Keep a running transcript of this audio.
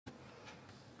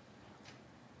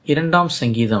இரண்டாம்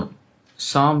சங்கீதம்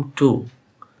சாம் 2.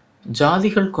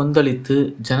 ஜாதிகள் கொந்தளித்து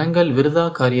ஜனங்கள் விருதா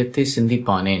காரியத்தை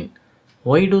சிந்திப்பானேன்.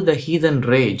 Why do the heathen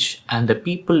rage and the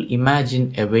people imagine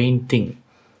a vain thing?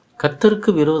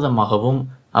 கர்த்தருக்கு விரோதமாகவும்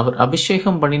அவர்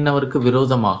அபிஷேகம் பண்ணினவருக்கு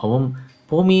விரோதமாகவும்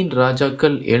பூமியின்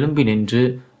ராஜாக்கள் எழும்பி நின்று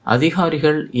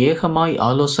அதிகாரிகள் ஏகமாய்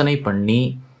ஆலோசனை பண்ணி,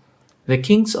 The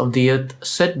kings of the earth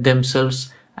set themselves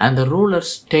and the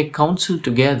rulers take counsel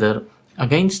together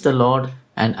against the Lord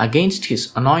and against his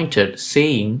anointed,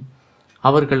 saying,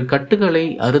 அவர்கள் கட்டுகளை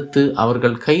அறுத்து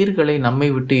அவர்கள் கயிறுகளை நம்மை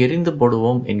விட்டு எரிந்து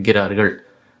போடுவோம் என்கிறார்கள்.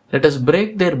 Let us break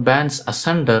their bands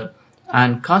asunder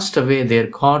and cast away their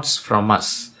cords from us.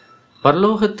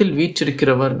 பரலோகத்தில்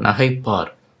வீற்றிருக்கிறவர்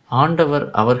நகைப்பார், ஆண்டவர்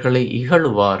அவர்களை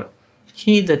இகழுவார்.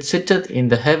 He that sitteth in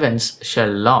the heavens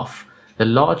shall laugh, the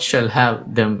Lord shall have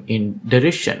them in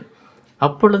derision.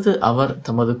 அப்பொழுது அவர்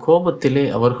தமது கோபத்திலே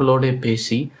அவர்களோடே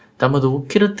பேசி தமது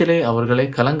உக்கிரத்திலே அவர்களை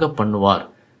கலங்க பண்ணுவார்.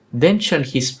 Then shall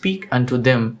he speak unto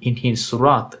them in his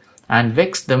wrath and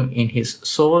vex them in his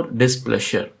sore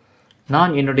displeasure.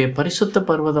 நான் என்னுடைய பரிசுத்த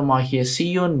பர்வதமாகிய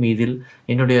சீயோன் மீதில்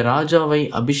என்னுடைய ராஜாவை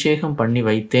அபிஷேகம் பண்ணி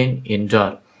வைத்தேன்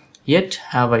என்றார். Yet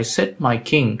have I set my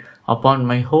king upon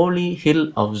my holy hill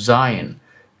of Zion.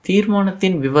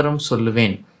 தீர்மானத்தின் விவரம்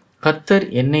சொல்லுவேன். கர்த்தர்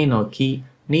என்னை நோக்கி,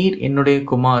 நீர் என்னுடைய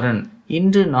குமாரன்,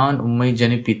 இன்று நான் உம்மை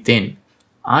ஜனிப்பித்தேன்.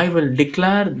 I will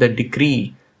declare the decree.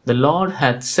 The Lord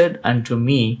hath said unto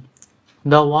me,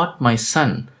 Thou art my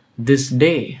son, this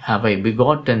day have I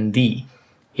begotten thee.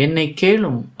 என்னை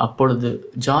கேளும், அப்பொழுது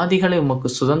ஜாதிகளை உமக்கு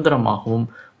சுதந்திரமாகவும்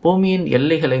பூமியின்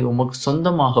எல்லைகளை உமக்கு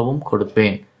சொந்தமாகவும்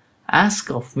கொடுப்பேன். Ask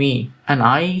of me, and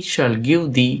I shall give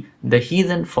thee the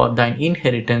heathen for thine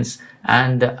inheritance,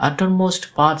 and the uttermost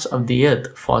parts of the earth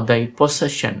for thy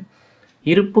possession.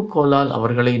 இருப்புக்கோலால்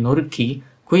அவர்களை நொறுக்கி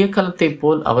குயக்கலத்தைப்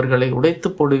போல் அவர்களை உடைத்து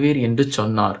போடுவீர் என்று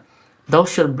சொன்னார். Thou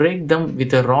shalt break them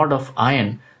with a rod of iron,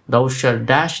 thou shalt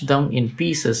dash them in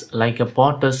pieces like a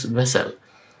potter's vessel.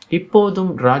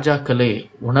 இப்போதும் ராஜாக்களே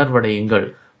உணர்வடையுங்கள்,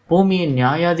 பூமியின்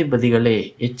நியாயாதிபதிகளே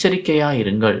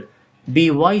எச்சரிக்கையாயிருங்கள். Be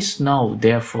wise now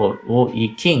therefore, O ye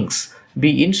kings,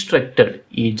 be instructed,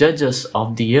 ye judges of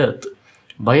the earth.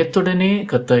 பயத்துடனே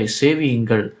கர்த்தரை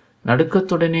சேவியுங்கள்,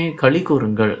 நடுக்கத்துடனே களி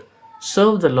கூறுங்கள்.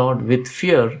 Serve the Lord with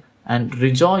fear and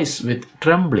rejoice with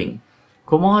trembling.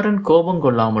 குமாரன்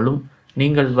கோபங்கொள்ளாமலும்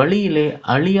நீங்கள் வழியிலே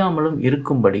அழியாமலும்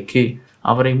இருக்கும்படிக்கு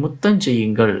அவரை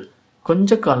முத்தஞ்செய்யுங்கள்.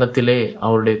 கொஞ்ச காலத்திலே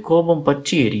அவருடைய கோபம்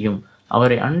பற்றி எரியும்.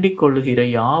 அவரை அண்டிக் கொள்ளுகிற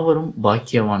யாவரும்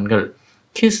பாக்கியவான்கள்.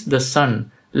 Kiss the Son,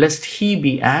 lest he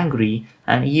be angry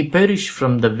and ye perish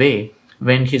from the way,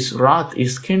 when his wrath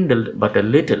is kindled but a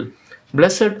little.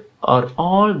 Blessed are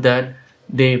all that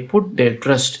they put their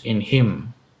trust in him.